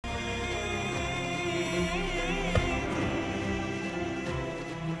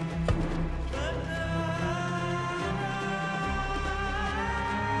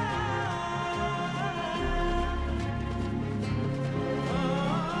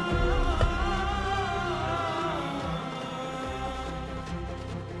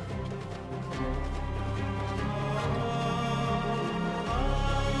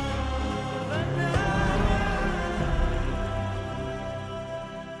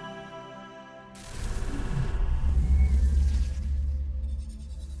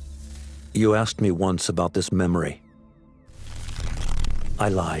You asked me once about this memory. I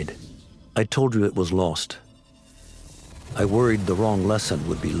lied. I told you it was lost. I worried the wrong lesson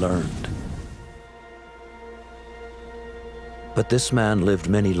would be learned. But this man lived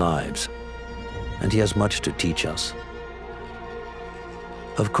many lives, and he has much to teach us.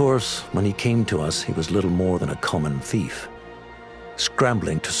 Of course, when he came to us, he was little more than a common thief,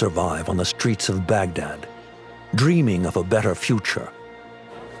 scrambling to survive on the streets of Baghdad, dreaming of a better future.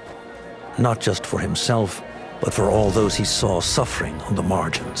 Not just for himself, but for all those he saw suffering on the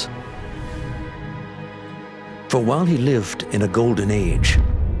margins. For while he lived in a golden age,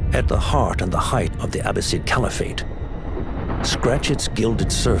 at the heart and the height of the Abbasid Caliphate, scratch its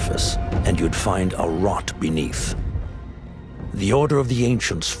gilded surface and you'd find a rot beneath. The Order of the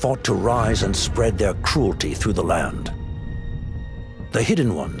Ancients fought to rise and spread their cruelty through the land. The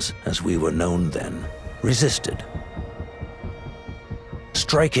Hidden Ones, as we were known then, resisted,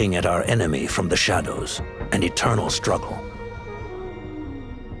 striking at our enemy from the shadows, an eternal struggle.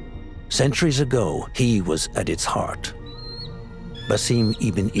 Centuries ago, he was at its heart, Basim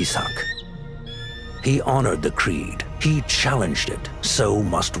ibn Ishaq. He honored the creed, he challenged it, so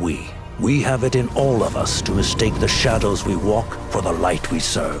must we. We have it in all of us to mistake the shadows we walk for the light we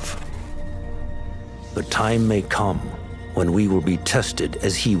serve. The time may come when we will be tested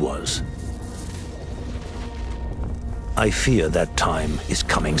as he was. I fear that time is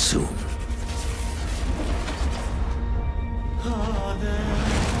coming soon.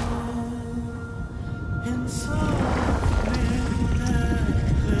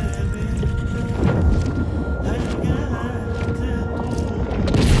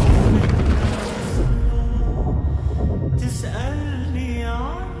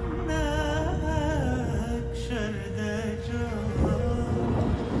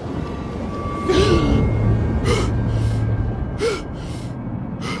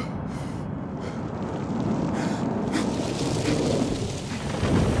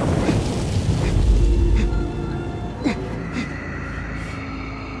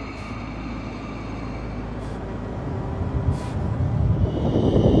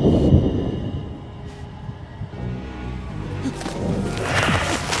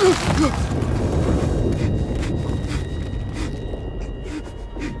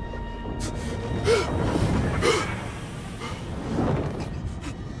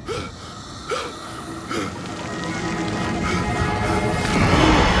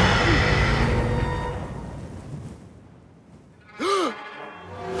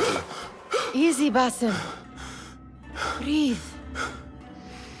 Easy, Basim. Breathe.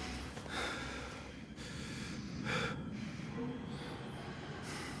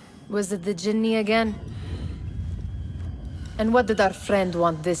 Was it the Jinni again? And what did our friend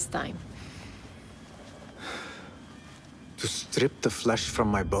want this time? To strip the flesh from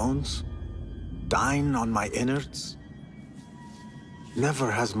my bones? Dine on my innards? Never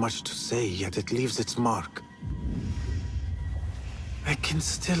has much to say, yet it leaves its mark. I can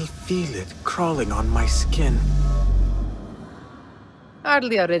still feel it crawling on my skin.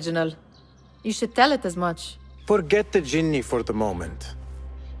 Hardly original. You should tell it as much. Forget the Jinni for the moment.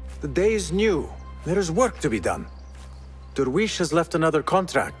 The day is new. There is work to be done. Derwish has left another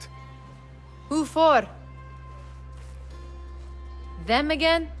contract. Who for? Them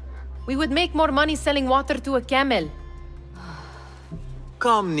again? We would make more money selling water to a camel.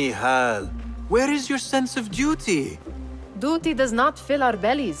 Come, Nihal. Where is your sense of duty? Duty does not fill our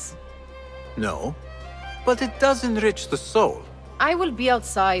bellies. No, but it does enrich the soul. I will be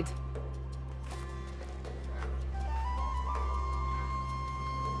outside.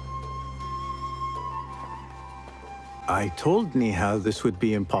 I told Nihal this would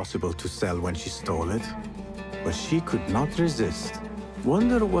be impossible to sell when she stole it, but she could not resist.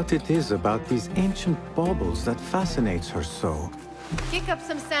 Wonder what it is about these ancient baubles that fascinates her so. Kick up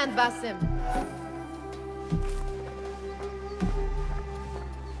some sand, Basim.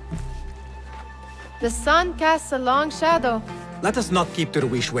 The sun casts a long shadow. Let us not keep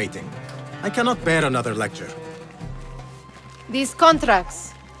Derwish waiting. I cannot bear another lecture. These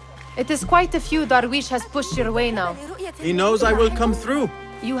contracts. It is quite a few Darwish has pushed your way now. He knows I will come through.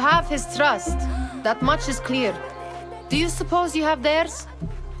 You have his trust. That much is clear. Do you suppose you have theirs?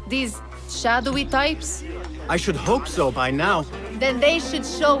 These shadowy types? I should hope so by now. Then they should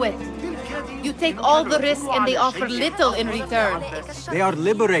show it. You take all the risk and they offer little in return. They are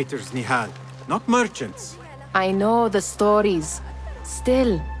liberators, Nihal, not merchants. I know the stories.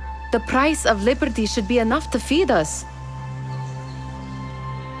 Still, the price of liberty should be enough to feed us.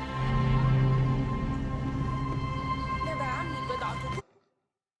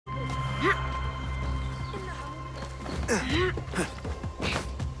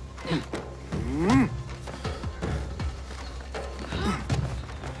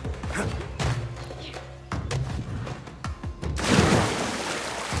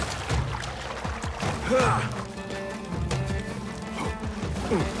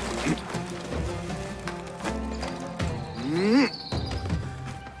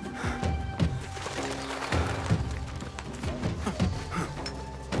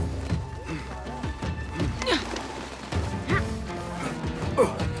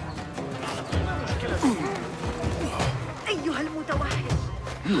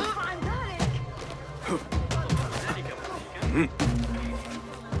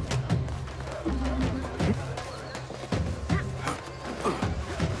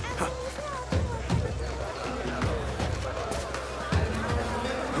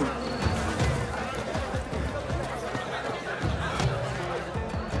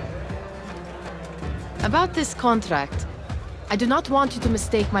 About this contract, I do not want you to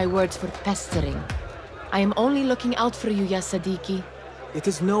mistake my words for pestering. I am only looking out for you, ya Sadiki. It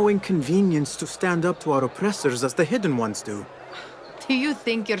is no inconvenience to stand up to our oppressors as the Hidden Ones do. Do you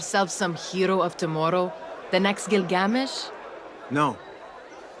think yourself some hero of tomorrow? The next Gilgamesh? No.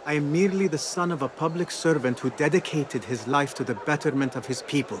 I am merely the son of a public servant who dedicated his life to the betterment of his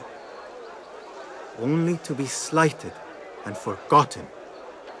people. Only to be slighted and forgotten.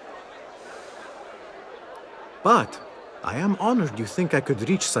 But I am honored you think I could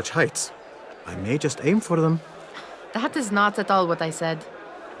reach such heights. I may just aim for them. That is not at all what I said.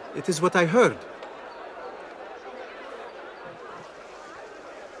 It is what I heard.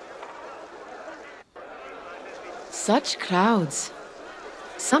 Such crowds.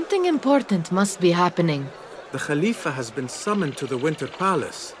 Something important must be happening. The Khalifa has been summoned to the Winter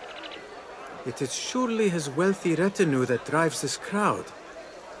Palace. It is surely his wealthy retinue that drives this crowd.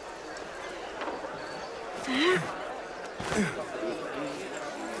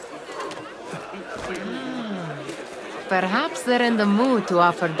 Perhaps they're in the mood to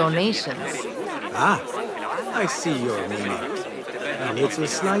offer donations. Ah, I see your meaning. A little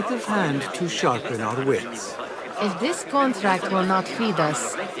sleight of hand to sharpen our wits. If this contract will not feed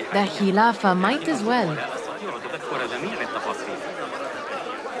us, the Khilafah might as well.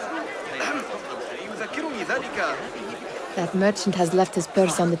 That merchant has left his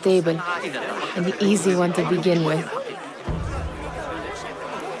purse on the table. An easy one to begin with.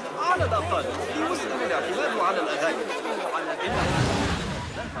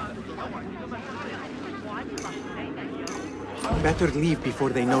 Better leave before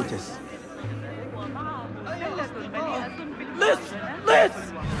they notice.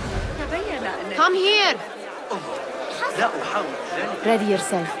 Come here! Ready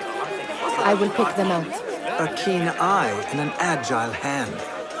yourself. I will pick them out. A keen eye and an agile hand.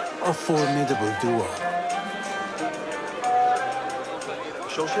 A formidable duo.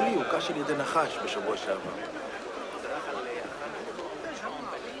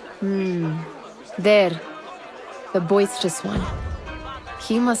 There. The boisterous one.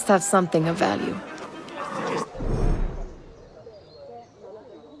 He must have something of value.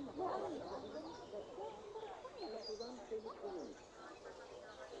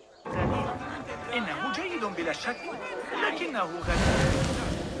 إنه جيد بلا شك، لكنه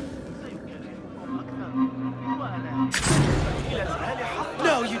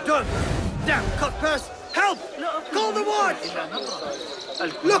No, you don't! Damn cutpurse! Help! Call the watch!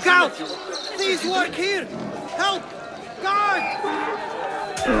 Look out! Thieves work here! Help! Guard!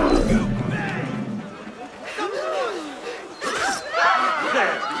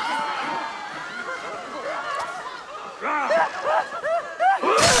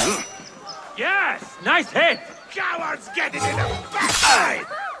 Yes! Nice hit! Cowards get it in the backside!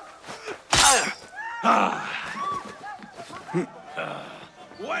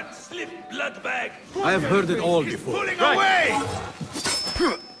 One slip blood bag! I have heard it all before. Pulling away!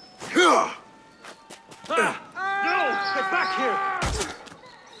 No! Get back here!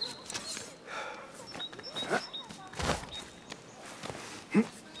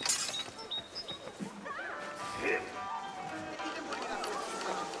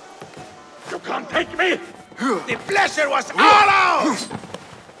 You can't take me! The pleasure was all ours!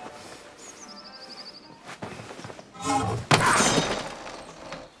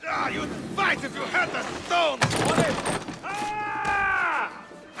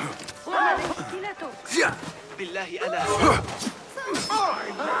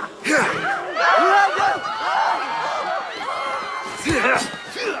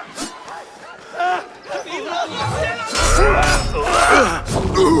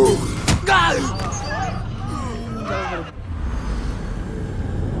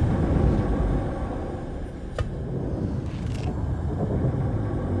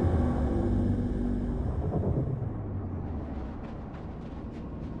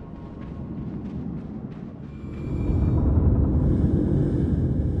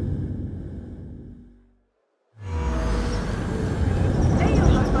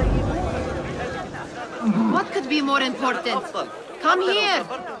 be more important. Come here.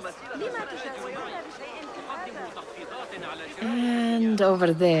 And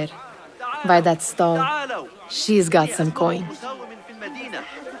over there, by that stall, she's got some coin.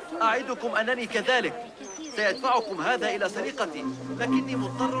 أعدكم أنني كذلك. سيدفعكم هذا إلى سرقتي، لكني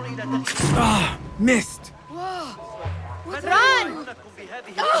مضطر إلى Missed! Run!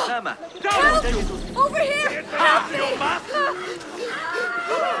 Help! Over here! Help me!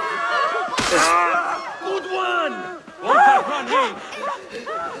 Good one! Won't that run here?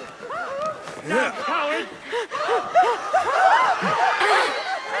 Now, coward!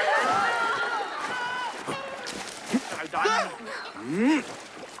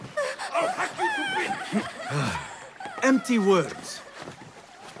 Empty words.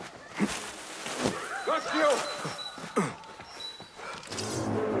 Got you!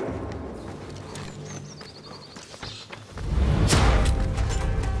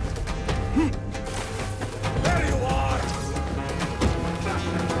 There you are!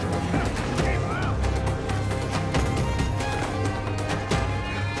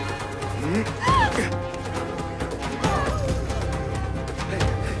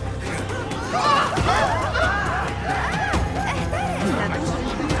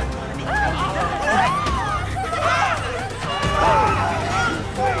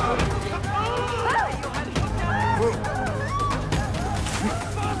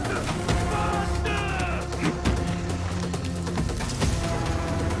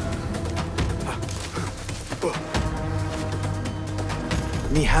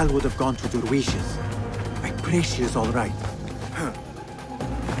 Nihal would have gone to Derwish's. I pray she is all right.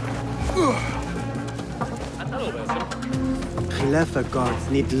 Khilafa guards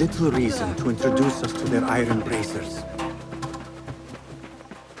need little reason to introduce us to their iron bracers.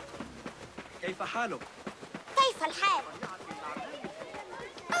 كيف حالك؟ كيف الحال؟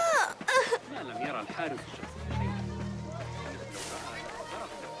 ما لم يرى الحارس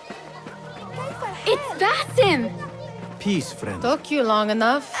It's Basim! Peace, friend. Took you long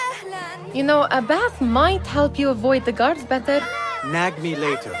enough. You know, a bath might help you avoid the guards better. Nag me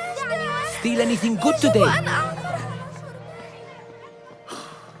later. Steal anything good today?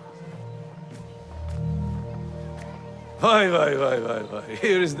 Why.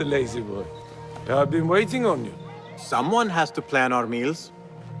 Here is the lazy boy. I've been waiting on you. Someone has to plan our meals.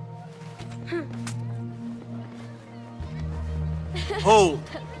 Hold.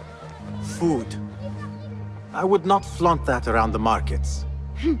 Food. I would not flaunt that around the markets.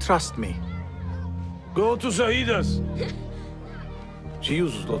 Trust me. Go to Saida's. She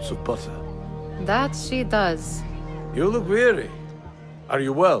uses lots of butter. That she does. You look weary. Are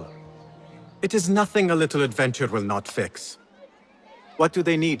you well? It is nothing a little adventure will not fix. What do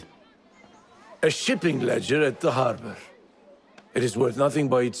they need? A shipping ledger at the harbor. It is worth nothing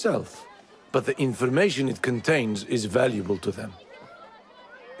by itself, but the information it contains is valuable to them.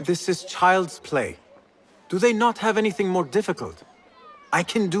 This is child's play. Do they not have anything more difficult? I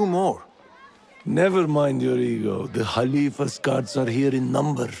can do more. Never mind your ego. The Khalifa's guards are here in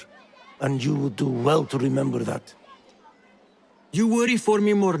number, and you would do well to remember that. You worry for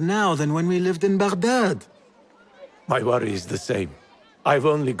me more now than when we lived in Baghdad. My worry is the same. I've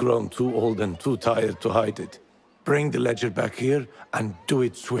only grown too old and too tired to hide it. Bring the ledger back here, and do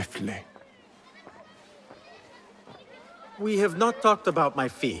it swiftly. We have not talked about my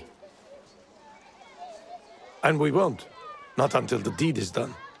fee. And we won't. Not until the deed is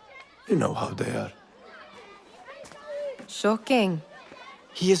done. You know how they are. Shocking.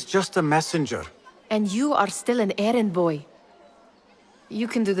 He is just a messenger. And you are still an errand boy. You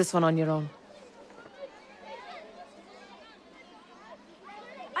can do this one on your own.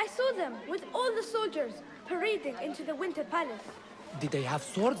 I saw them with all the soldiers parading into the Winter Palace. Did they have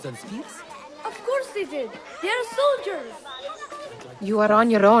swords and spears? Of course they did. They are soldiers. You are on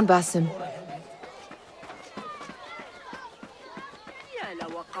your own, Basim. يا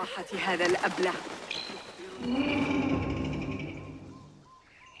لوقاحة هذا الأبلة.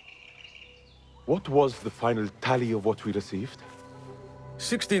 What was the final tally of what we received?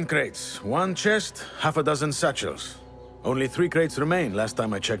 16 crates, 1 chest, half a dozen satchels. Only 3 crates remain last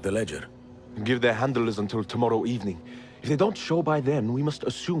time I checked the ledger. Give their handlers until tomorrow evening. If they don't show by then, we must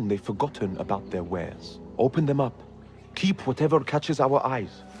assume they've forgotten about their wares. Open them up. Keep whatever catches our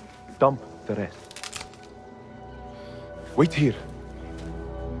eyes. Dump the rest. Wait here.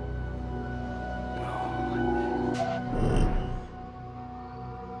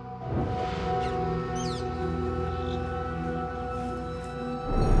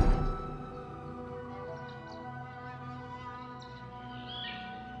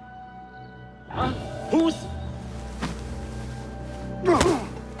 Who's...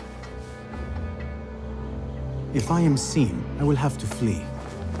 If I am seen, I will have to flee.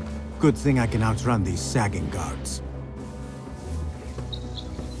 Good thing I can outrun these sagging guards.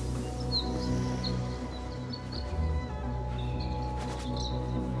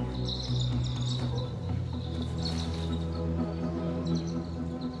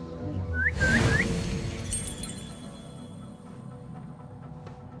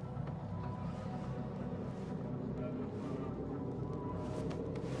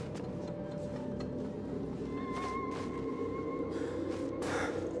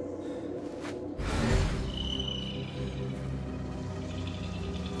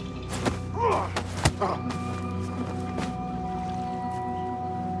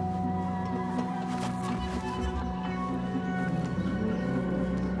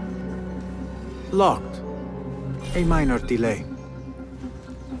 Locked. A minor delay.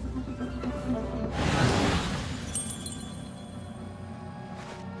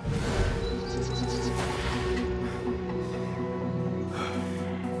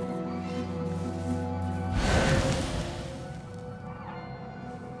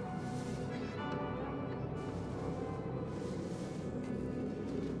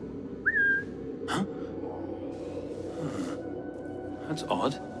 Huh? That's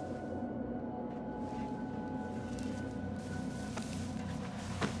odd.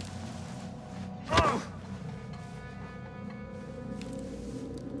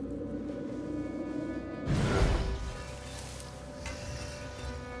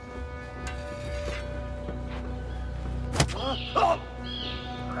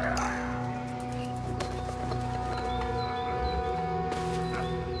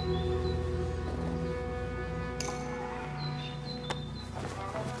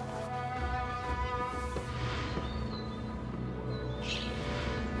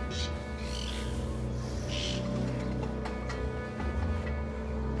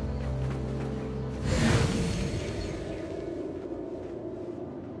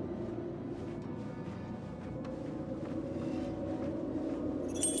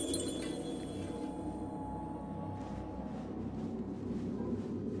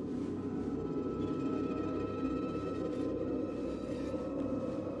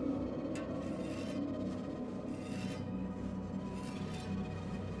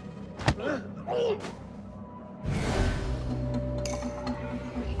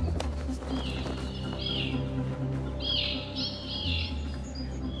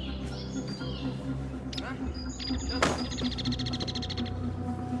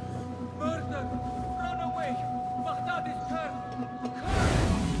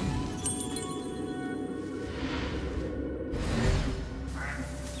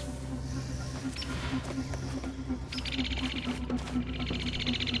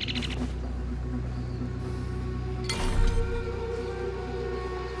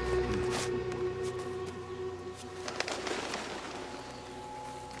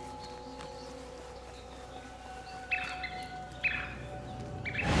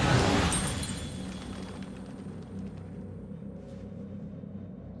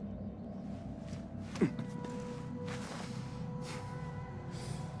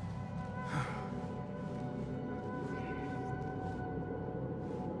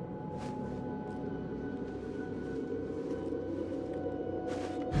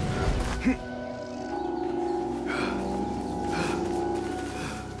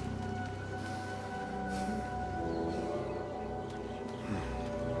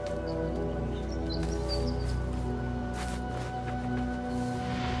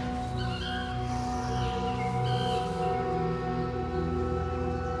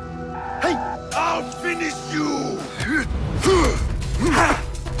 I'll finish you!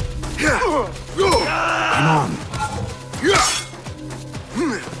 Come on.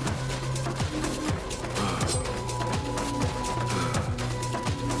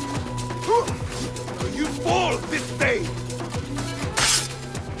 You fall this day!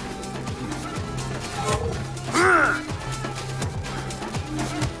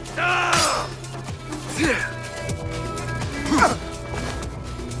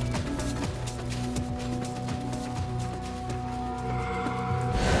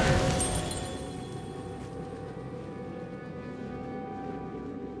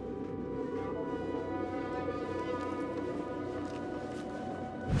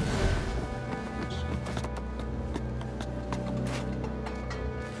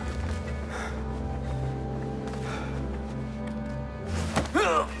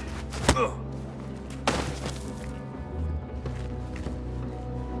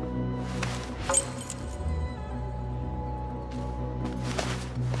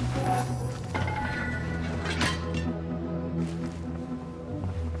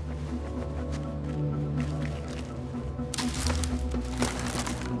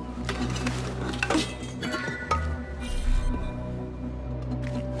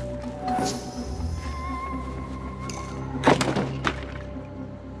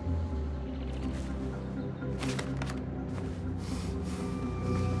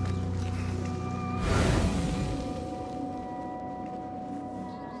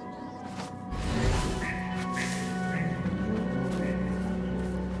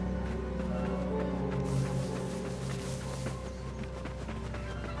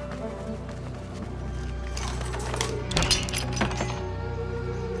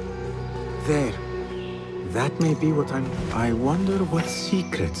 There. That may be what I wonder what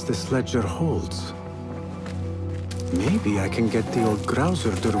secrets this ledger holds. Maybe I can get the old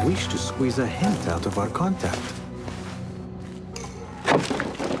grouser Derwish to squeeze a hint out of our contact.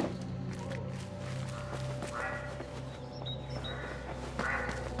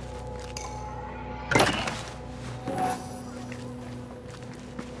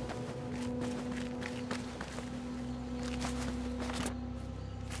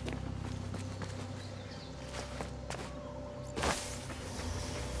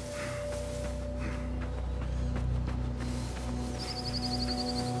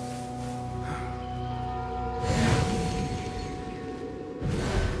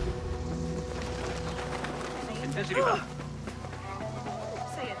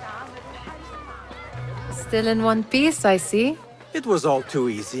 Still in one piece, I see. It was all too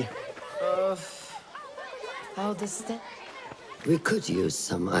easy. How does that... We could use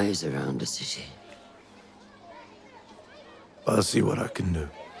some eyes around the city. I'll see what I can do.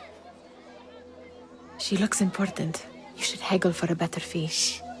 She looks important. You should haggle for a better fee.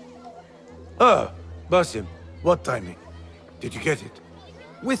 Ah, Basim, what timing? Did you get it?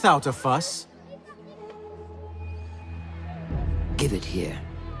 Without a fuss. Give it here.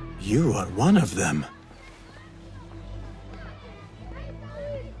 You are one of them.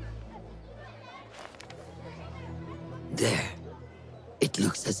 There. It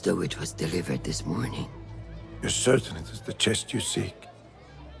looks as though it was delivered this morning. You're certain it is the chest you seek?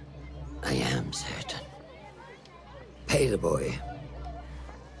 I am certain. Pay the boy.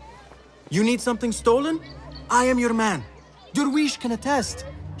 You need something stolen? I am your man. Derwish can attest.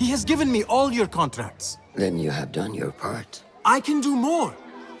 He has given me all your contracts. Then you have done your part. I can do more.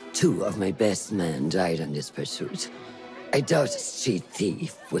 2 of my best men died on this pursuit. I doubt a street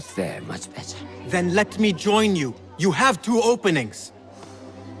thief would fare much better. Then let me join you. You have 2 openings.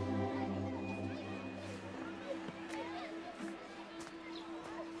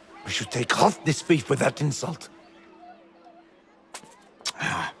 We should take off this thief with that insult.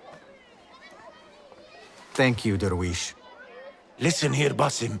 Thank you, Derwish. Listen here,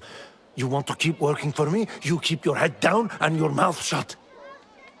 Basim. You want to keep working for me? You keep your head down and your mouth shut.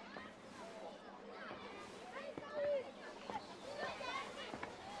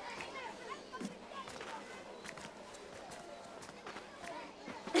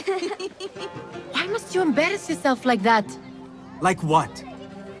 Why must you embarrass yourself like that? Like what?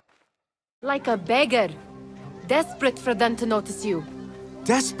 Like a beggar. Desperate for them to notice you.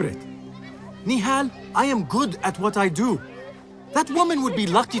 Desperate? Nihal, I am good at what I do. That woman would be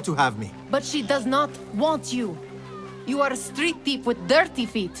lucky to have me. But she does not want you. You are a street thief with dirty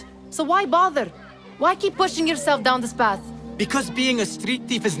feet. So why bother? Why keep pushing yourself down this path? Because being a street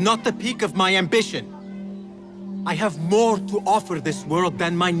thief is not the peak of my ambition. I have more to offer this world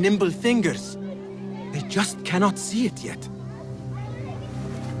than my nimble fingers. They just cannot see it yet.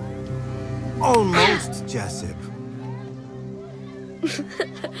 Almost, Jasip.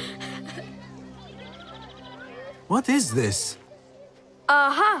 What is this?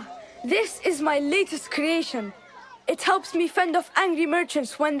 Aha! This is my latest creation. It helps me fend off angry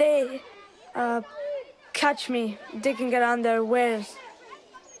merchants when they... catch me digging around their wares.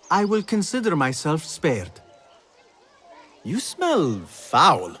 I will consider myself spared. You smell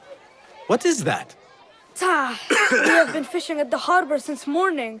foul. What is that? We have been fishing at the harbor since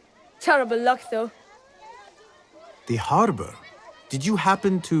morning. Terrible luck, though. The harbor? Did you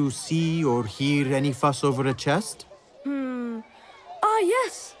happen to see or hear any fuss over a chest? Ah,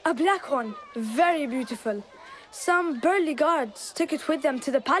 yes, a black one. Very beautiful. Some burly guards took it with them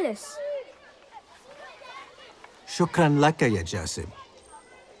to the palace. Shukran laka, ya Jasib.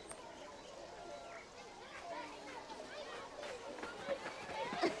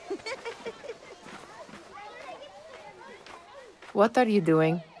 What are you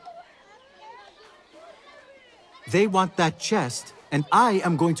doing? They want that chest, and I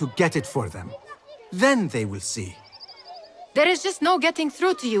am going to get it for them. Then they will see. There is just no getting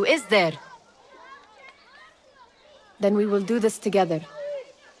through to you, is there? Then we will do this together.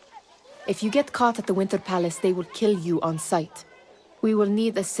 If you get caught at the Winter Palace, they will kill you on sight. We will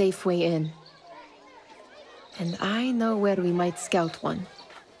need a safe way in. And I know where we might scout one.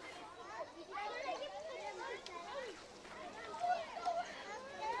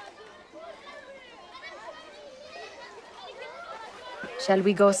 Shall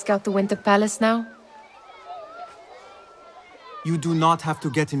we go scout the Winter Palace now? You do not have to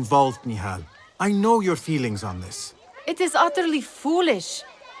get involved, Nihal. I know your feelings on this. It is utterly foolish.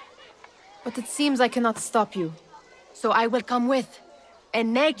 But it seems I cannot stop you. So I will come with,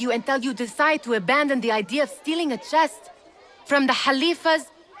 and nag you until you decide to abandon the idea of stealing a chest from the Khalifa's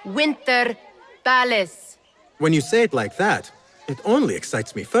Winter Palace. When you say it like that, it only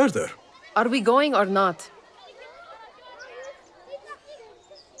excites me further. Are we going or not?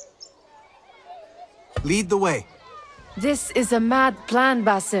 Lead the way. This is a mad plan,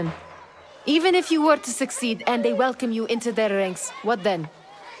 Basim. Even if you were to succeed and they welcome you into their ranks, what then?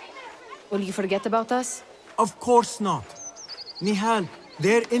 Will you forget about us? Of course not. Nihal,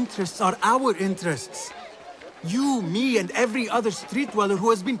 their interests are our interests. You, me, and every other street dweller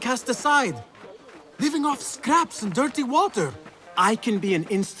who has been cast aside. Living off scraps and dirty water. I can be an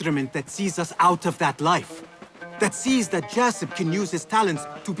instrument that sees us out of that life. That sees that Jasip can use his talents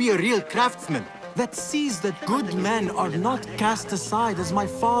to be a real craftsman. That sees that good men are not cast aside as my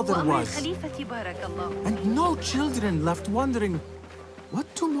father was. And no children left wondering what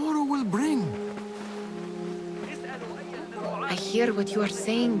tomorrow will bring. I hear what you are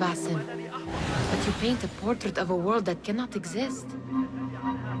saying, Basim. But you paint a portrait of a world that cannot exist.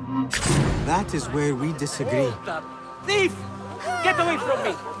 That is where we disagree. Thief! Get away from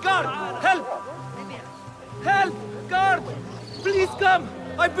me! Guard! Help! Help! Guard! Please come!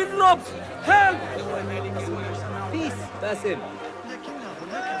 I've been robbed! Help! Peace, Basim.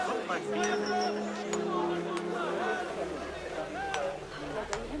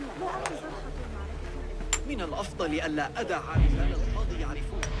 من الأفضل ألا أدع رجال القاضي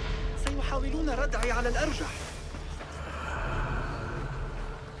يعرفون. سيحاولون ردعي على الأرجح.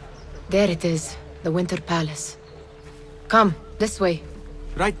 There it is, the Winter Palace. Come, this way.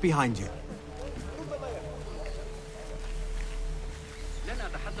 Right behind you. لن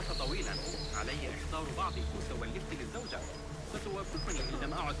أتحدث طويلا. علي إحضار بعض الكوس واللفت للزوجة. ستوافقني إن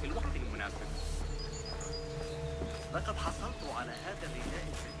لم أعد في الوقت المناسب. لقد حصلت على هذا الرداء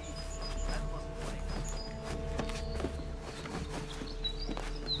الجديد.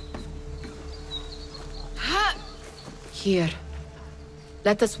 Here.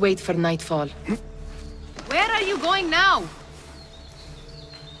 Let us wait for nightfall. Where are you going now?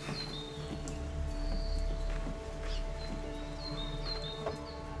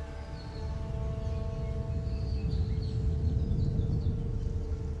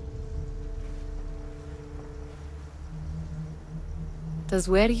 Does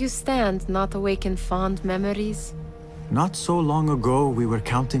where you stand not awaken fond memories? Not so long ago, we were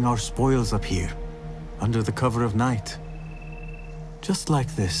counting our spoils up here, under the cover of night. Just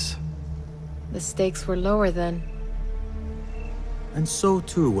like this. The stakes were lower then. And so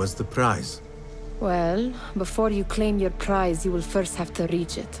too was the prize. Well, before you claim your prize, you will first have to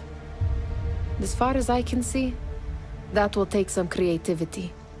reach it. As far as I can see, that will take some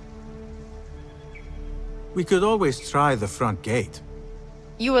creativity. We could always try the front gate.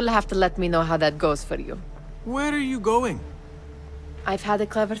 You will have to let me know how that goes for you. Where are you going? I've had a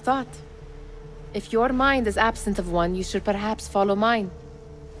clever thought. If your mind is absent of one, you should perhaps follow mine.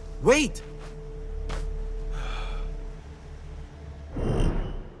 Wait!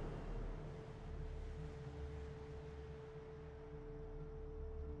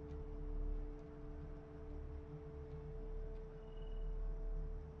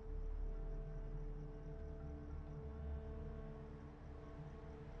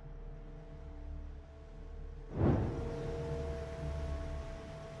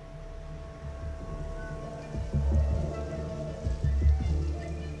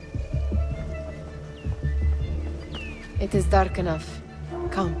 It is dark enough.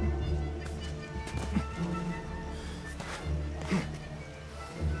 Come.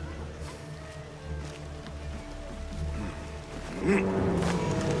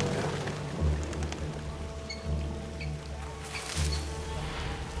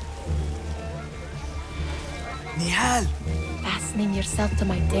 Nihal! Fastening yourself to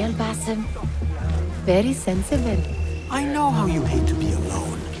my tail, Basim? Very sensible. I know how you hate to be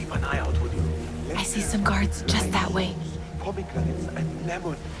alone. Keep an eye out, would you? I see some guards just that way. Pomegranates and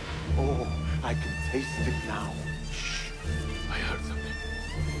lemon. Oh, I can taste it now. Shh. I heard something.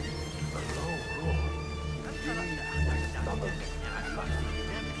 A low roar.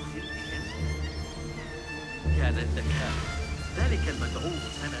 كان الذكاء ذلك المدعو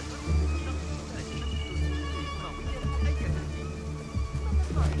سند.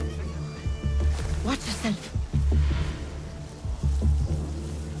 Watch yourself.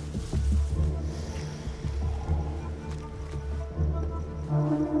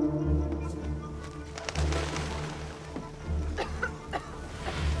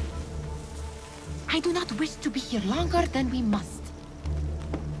 I do not wish to be here longer than we must.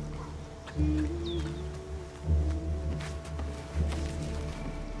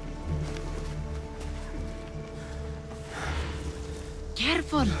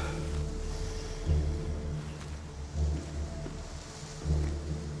 Careful.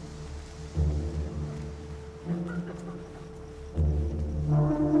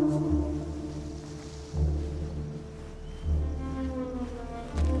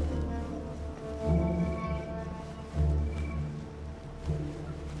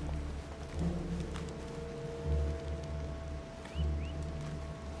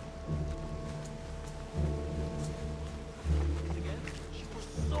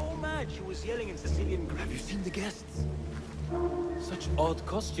 She was yelling in Sicilian Greek. Have you seen the guests? Such odd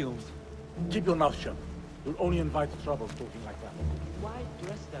costumes. Keep your mouth shut. You'll only invite trouble talking like that. Why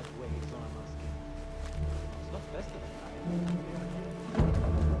dress that way is what I'm asking. It's not festival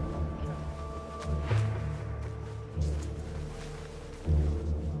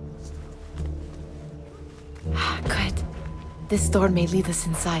time. Good. This door may lead us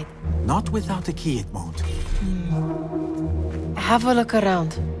inside. Not without a key, it won't. Have a look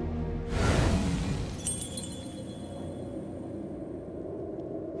around.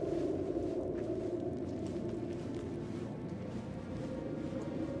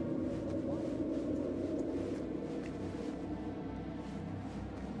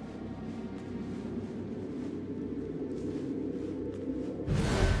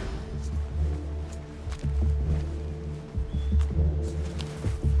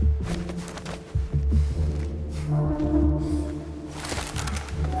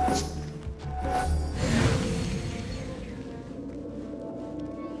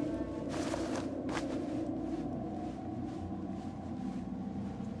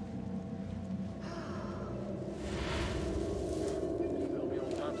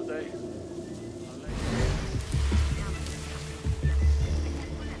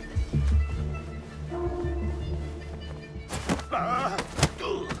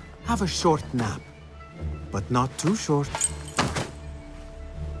 Have a short nap, but not too short.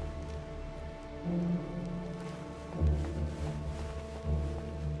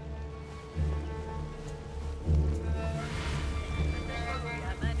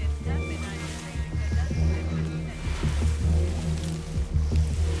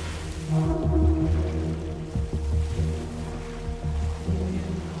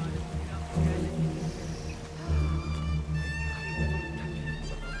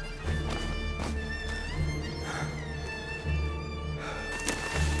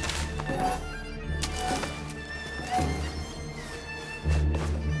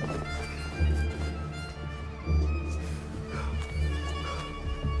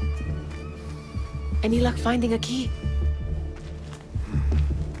 Any luck finding a key?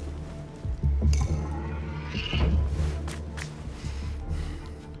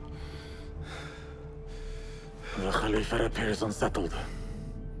 The Khalifa appears unsettled.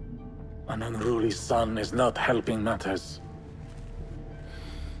 An unruly son is not helping matters.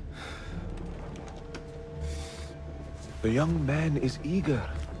 The young man is eager.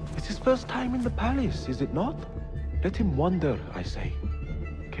 It's his first time in the palace, is it not? Let him wander, I say.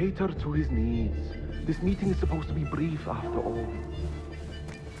 Cater to his needs. This meeting is supposed to be brief, after all.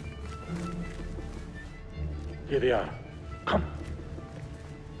 Here they are. Come.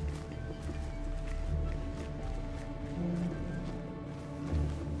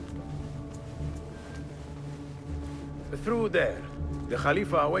 Through there. The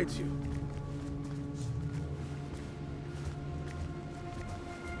Khalifa awaits you.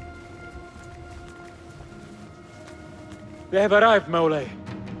 They have arrived, Maulay.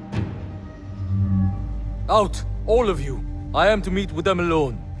 Out, all of you. I am to meet with them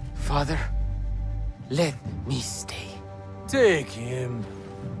alone. Father, let me stay. Take him.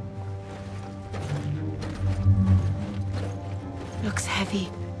 Looks heavy.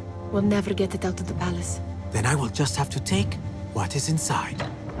 We'll never get it out of the palace. Then I will just have to take what is inside.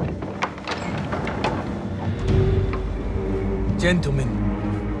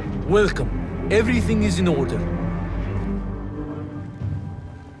 Gentlemen, welcome. Everything is in order.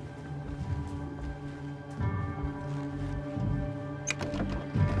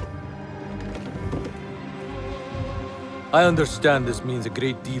 I understand this means a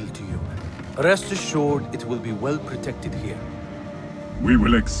great deal to you. Rest assured, it will be well protected here. We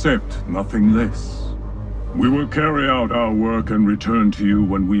will accept nothing less. We will carry out our work and return to you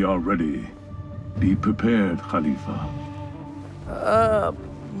when we are ready. Be prepared, Khalifa.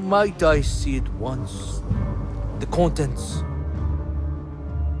 Might I see it once? The contents.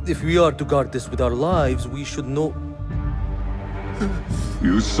 If we are to guard this with our lives, we should know...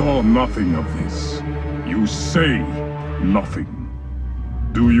 You saw nothing of this. You say nothing.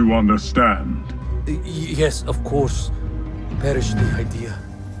 Do you understand? Yes, of course. Perish the idea.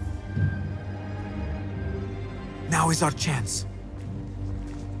 Now is our chance.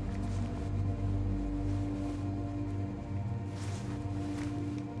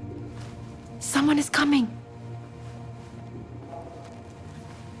 Someone is coming.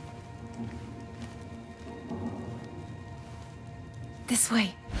 This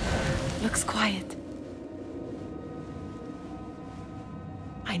way. Looks quiet.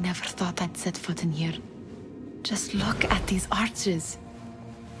 I never thought I'd set foot in here. Just look at these arches.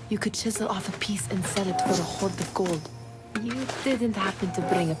 You could chisel off a piece and sell it for a hoard of gold. You didn't happen to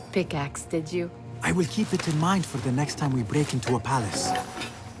bring a pickaxe, did you? I will keep it in mind for the next time we break into a palace.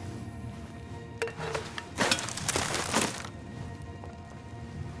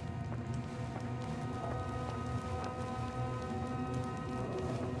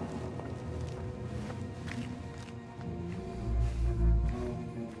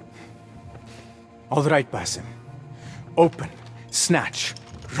 All right, Basim. Open, snatch,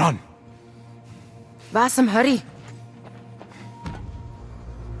 run. Basim, hurry.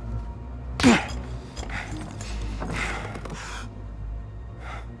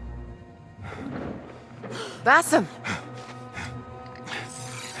 Basim!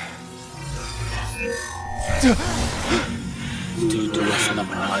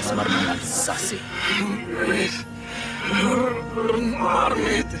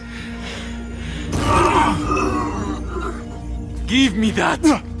 Give me that!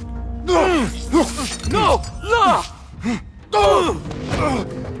 No!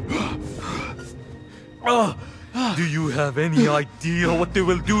 Do you have any idea what they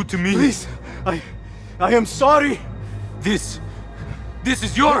will do to me? Please, I am sorry. This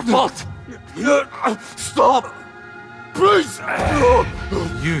is your fault! Stop! Please!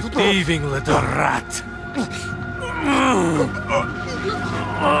 You thieving little rat!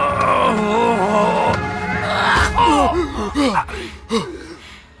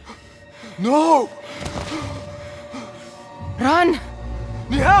 No! Run!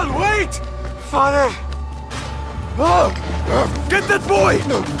 Nihal, wait! Father! Get that boy!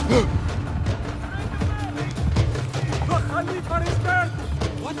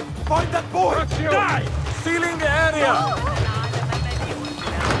 What? Find that boy! Die! Sealing the area!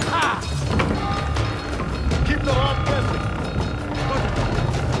 Keep the rock busy!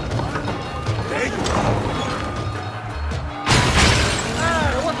 There you go!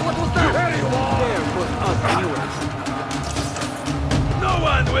 What was that? There you are! There was us anyways. No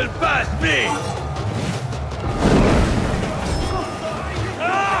one will pass me!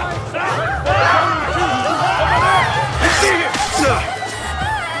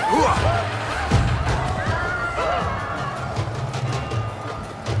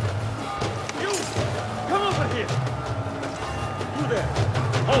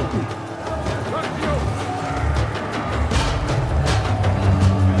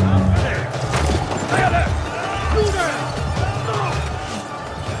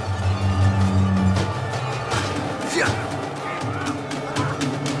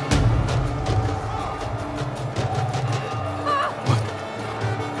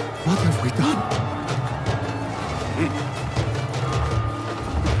 What have we done?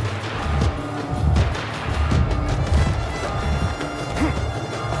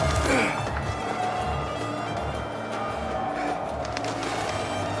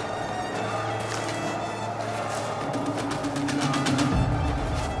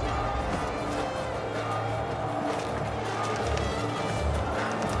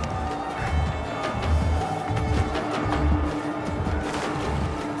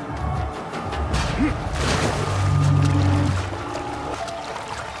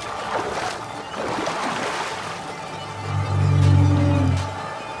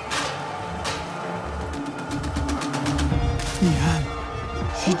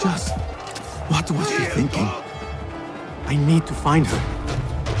 She just... What was she thinking? I need to find her.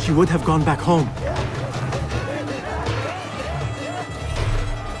 She would have gone back home.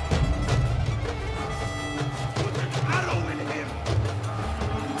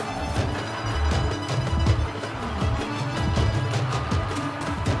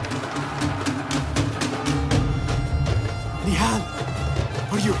 Nihal,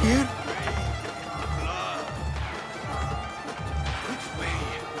 are you here?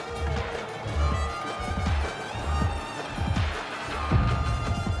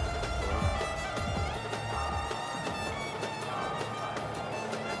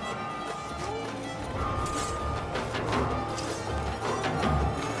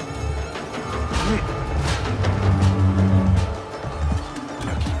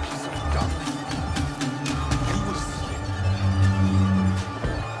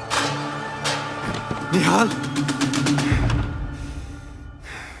 Nihal?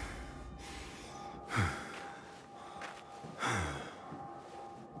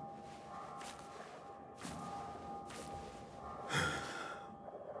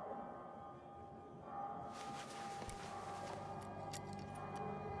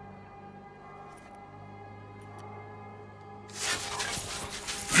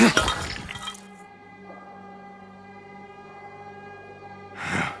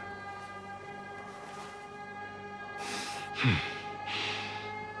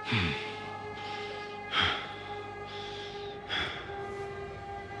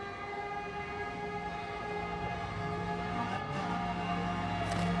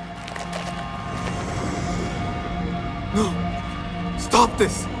 No! Stop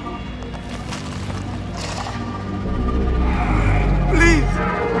this! Please!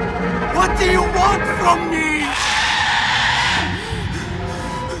 What do you want from me?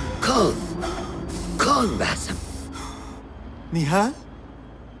 Calm. Calm, Basim. Nihal?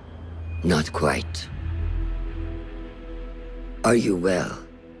 Not quite. Are you well?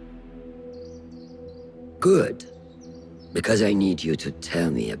 Good. Because I need you to tell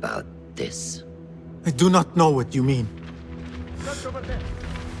me about this. I do not know what you mean.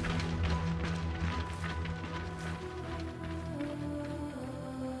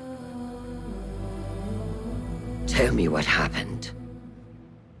 Tell me what happened.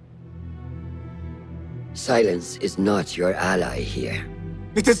 Silence is not your ally here.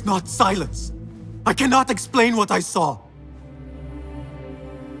 It is not silence. I cannot explain what I saw.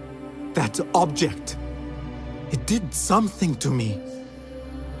 That object. It did something to me.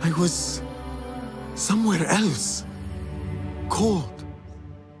 I was somewhere else. Cold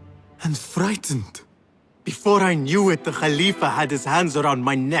and frightened. Before I knew it, the Khalifa had his hands around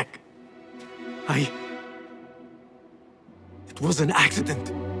my neck. It was an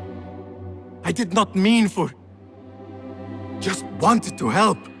accident. I did not mean for... Just wanted to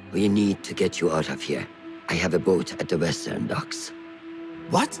help. We need to get you out of here. I have a boat at the western docks.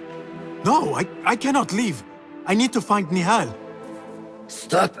 What? No, I cannot leave. I need to find Nihal.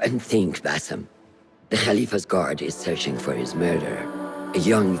 Stop and think, Basim. The Khalifa's guard is searching for his murderer. A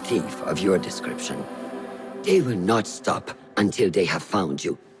young thief of your description. They will not stop until they have found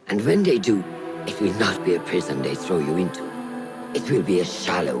you. And when they do, it will not be a prison they throw you into. It will be a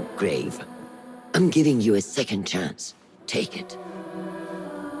shallow grave. I'm giving you a second chance. Take it.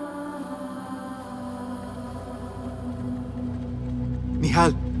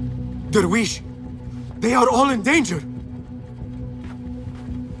 Nihal, Derwish, they are all in danger.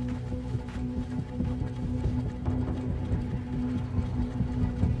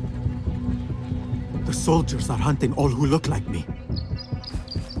 The soldiers are hunting all who look like me.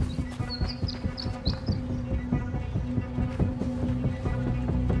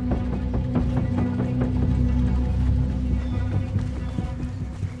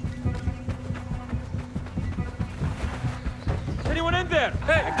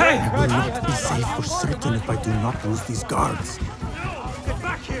 I will not be safe for certain if I do not lose these guards. Get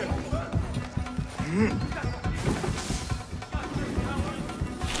back here!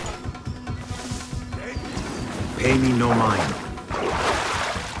 Pay me no mind.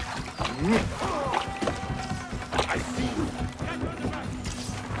 I see you.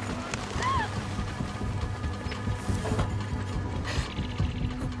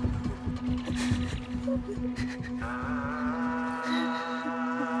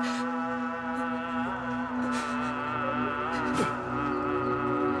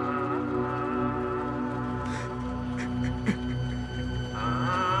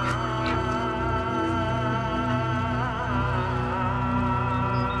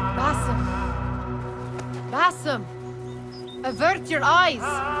 Basim! Avert your eyes!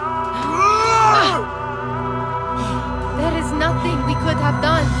 There is nothing we could have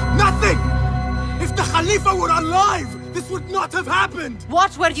done. Nothing! If the Khalifa were alive, this would not have happened!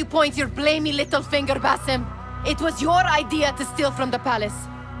 Watch where you point your blamey little finger, Basim. It was your idea to steal from the palace.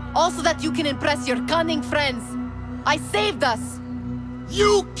 Also that you can impress your cunning friends. I saved us!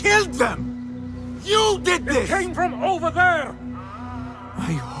 You killed them! You did this! It came from over there!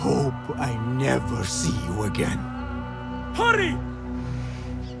 I hope I never see you again. Hurry!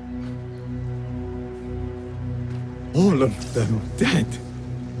 All of them dead.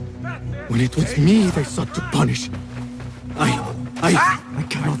 When it was me they sought to punish. I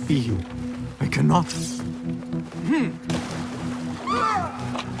cannot be you. I cannot.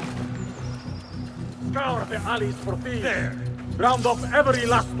 Scour the alleys for thieves. There. Round up every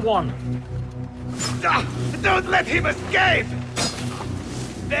last one. Don't let him escape!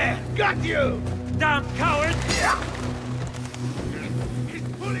 There, got you! Damn coward! He's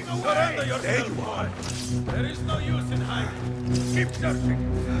pulling away! Surrender yourself, There you are! There is no use in hiding. Keep searching.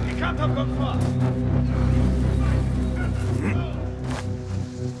 He can't have gone far.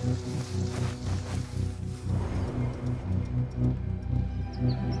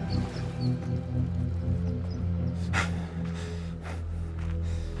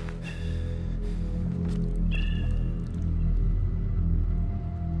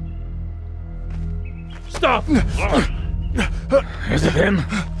 Stop! Is it him?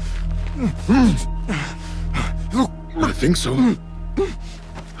 I think so.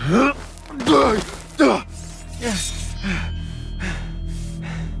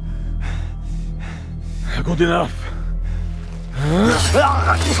 Good enough.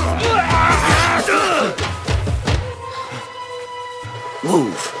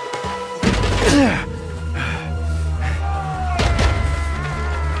 Move!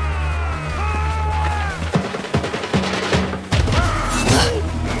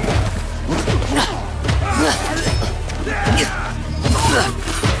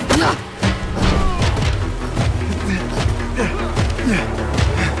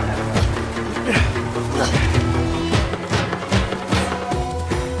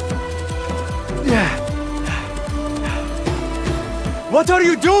 What are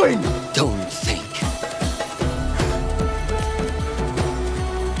you doing? Don't think.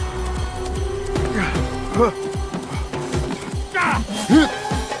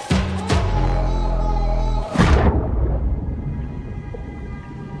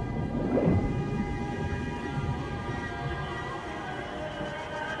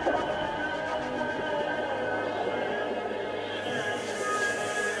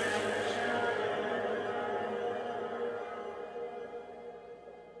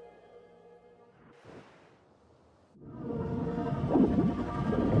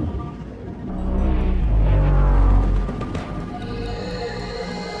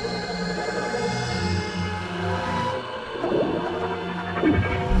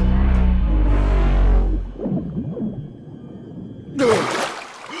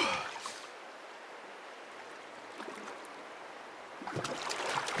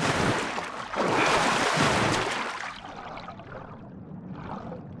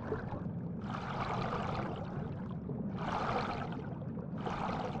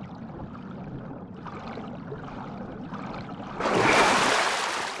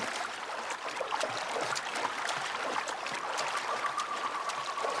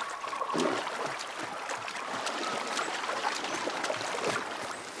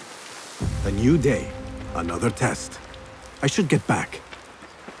 A new day, another test. I should get back.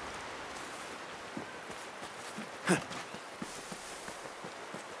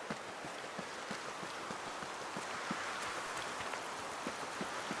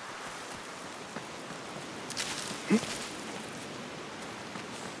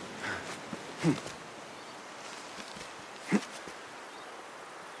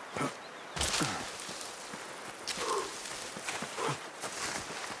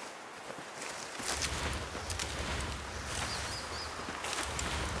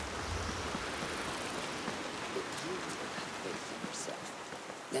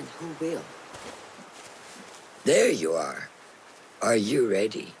 Then who will? There you are. Are you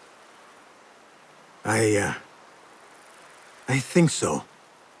ready? I think so.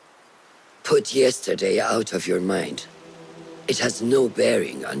 Put yesterday out of your mind. It has no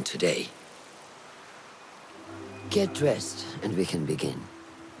bearing on today. Get dressed, and we can begin.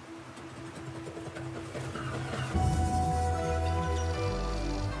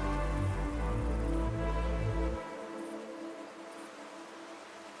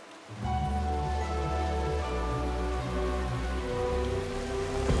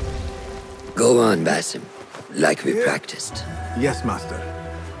 Go on, Basim, like we practiced. Yes, Master.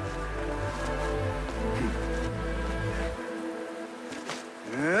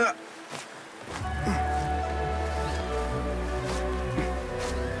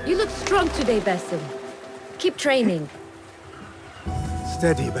 You look strong today, Basim. Keep training.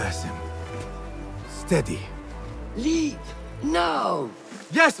 Steady, Basim. Steady. Leave! No!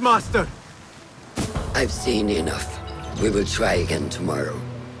 Yes, Master! I've seen enough. We will try again tomorrow.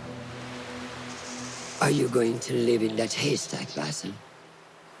 Are you going to live in that haystack, Basim?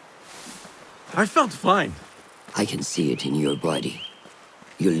 I felt fine. I can see it in your body.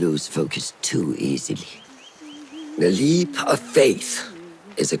 You lose focus too easily. The leap of faith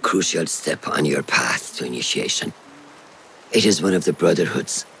is a crucial step on your path to initiation. It is one of the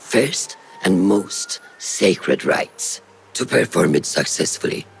Brotherhood's first and most sacred rites. To perform it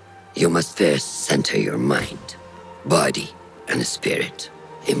successfully, you must first center your mind, body, and spirit.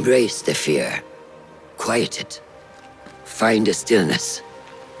 Embrace the fear. Quiet it. Find a stillness,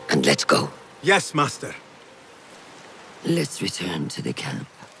 and let go. Yes, Master. Let's return to the camp.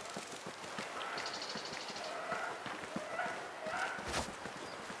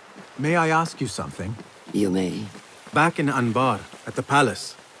 May I ask you something? You may. Back in Anbar, at the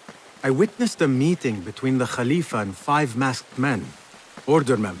palace, I witnessed a meeting between the Khalifa and 5 masked men,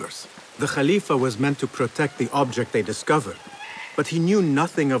 Order members. The Khalifa was meant to protect the object they discovered, but he knew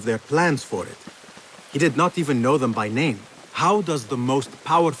nothing of their plans for it. He did not even know them by name. How does the most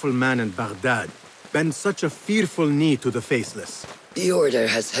powerful man in Baghdad bend such a fearful knee to the faceless? The Order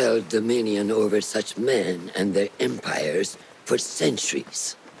has held dominion over such men and their empires for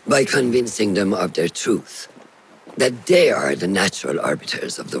centuries, by convincing them of their truth, that they are the natural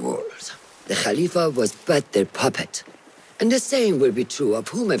arbiters of the world. The Khalifa was but their puppet, And the same will be true of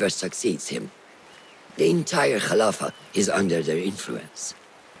whomever succeeds him. The entire Khalifa is under their influence.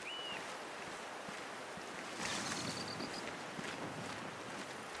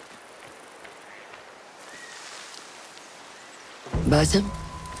 Basim,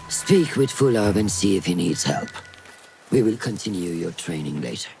 speak with Fulav and see if he needs help. We will continue your training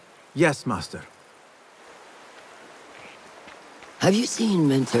later. Yes, Master. Have you seen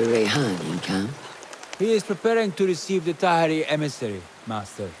Mentor Rayhan in camp? He is preparing to receive the Tahiri emissary,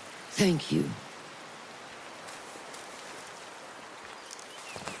 Master. Thank you.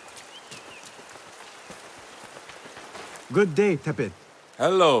 Good day, Tepid.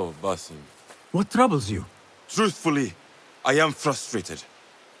 Hello, Basim. What troubles you? Truthfully, I am frustrated.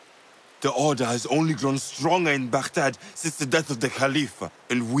 The Order has only grown stronger in Baghdad since the death of the Khalifa,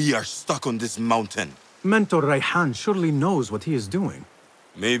 and we are stuck on this mountain. Mentor Rayhan surely knows what he is doing.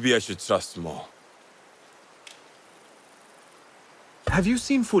 Maybe I should trust more. Have you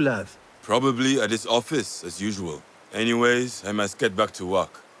seen Fulav? Probably at his office, as usual. Anyways, I must get back to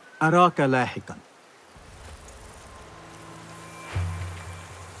work. أراك لاحقا.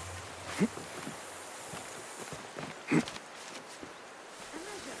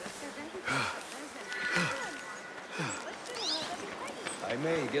 I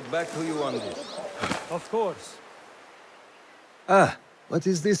may get back to you on this. Of course. Ah, what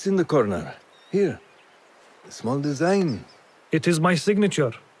is this in the corner? Here. A small design. It is my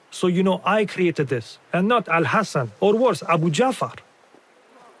signature. So you know I created this, and not Al-Hassan, or worse, Abu Jafar.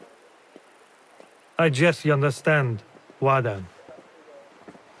 I just understand, Wadan.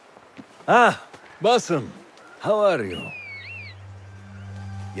 Ah, Basim. How are you?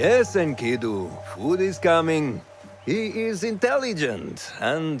 Yes, Enkidu. Food is coming. He is intelligent,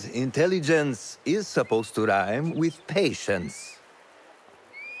 and intelligence is supposed to rhyme with patience.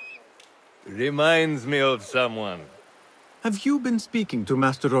 Reminds me of someone. Have you been speaking to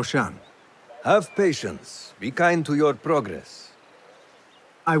Master Roshan? Have patience. Be kind to your progress.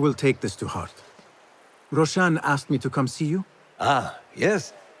 I will take this to heart. Roshan asked me to come see you? Ah,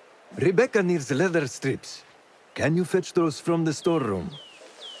 yes. Rebecca needs leather strips. Can you fetch those from the storeroom?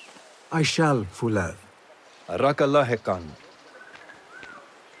 I shall, Fulav. أراك لاحقا.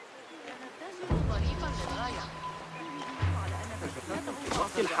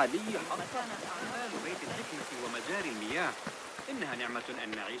 الحالي أعمال بيت الحكمة ومجاري المياه إنها نعمة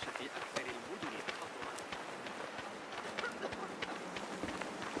أن نعيش في أكثر المدن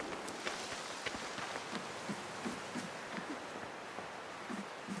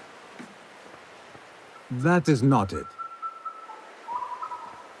تقدما. That is not it.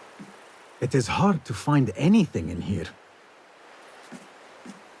 It is hard to find anything in here.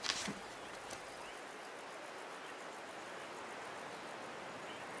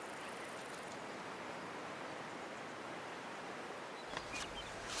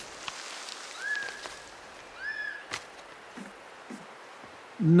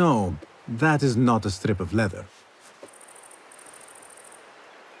 No, that is not a strip of leather.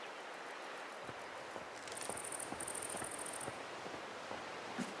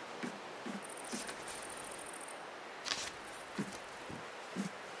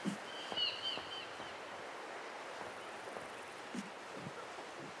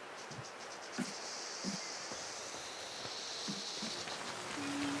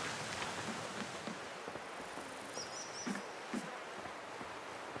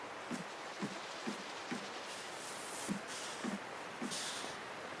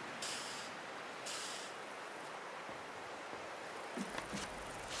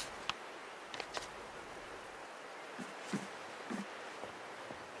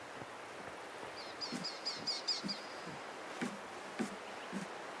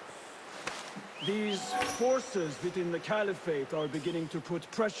 These forces within the Caliphate are beginning to put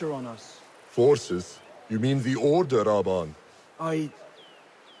pressure on us. Forces? You mean the Order, Aban? I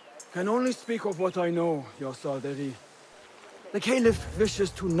can only speak of what I know, Ya Saderi. The Caliph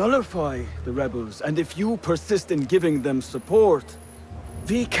wishes to nullify the rebels, and if you persist in giving them support,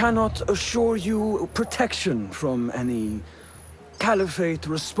 we cannot assure you protection from any Caliphate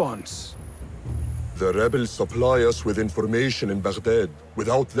response. The rebels supply us with information in Baghdad.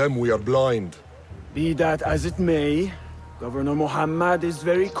 Without them, we are blind. Be that as it may, Governor Muhammad is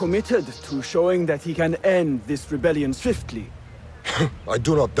very committed to showing that he can end this rebellion swiftly. I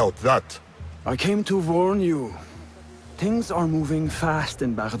do not doubt that. I came to warn you. Things are moving fast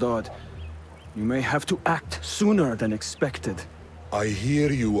in Baghdad. You may have to act sooner than expected. I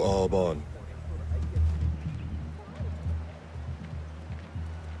hear you, Aban.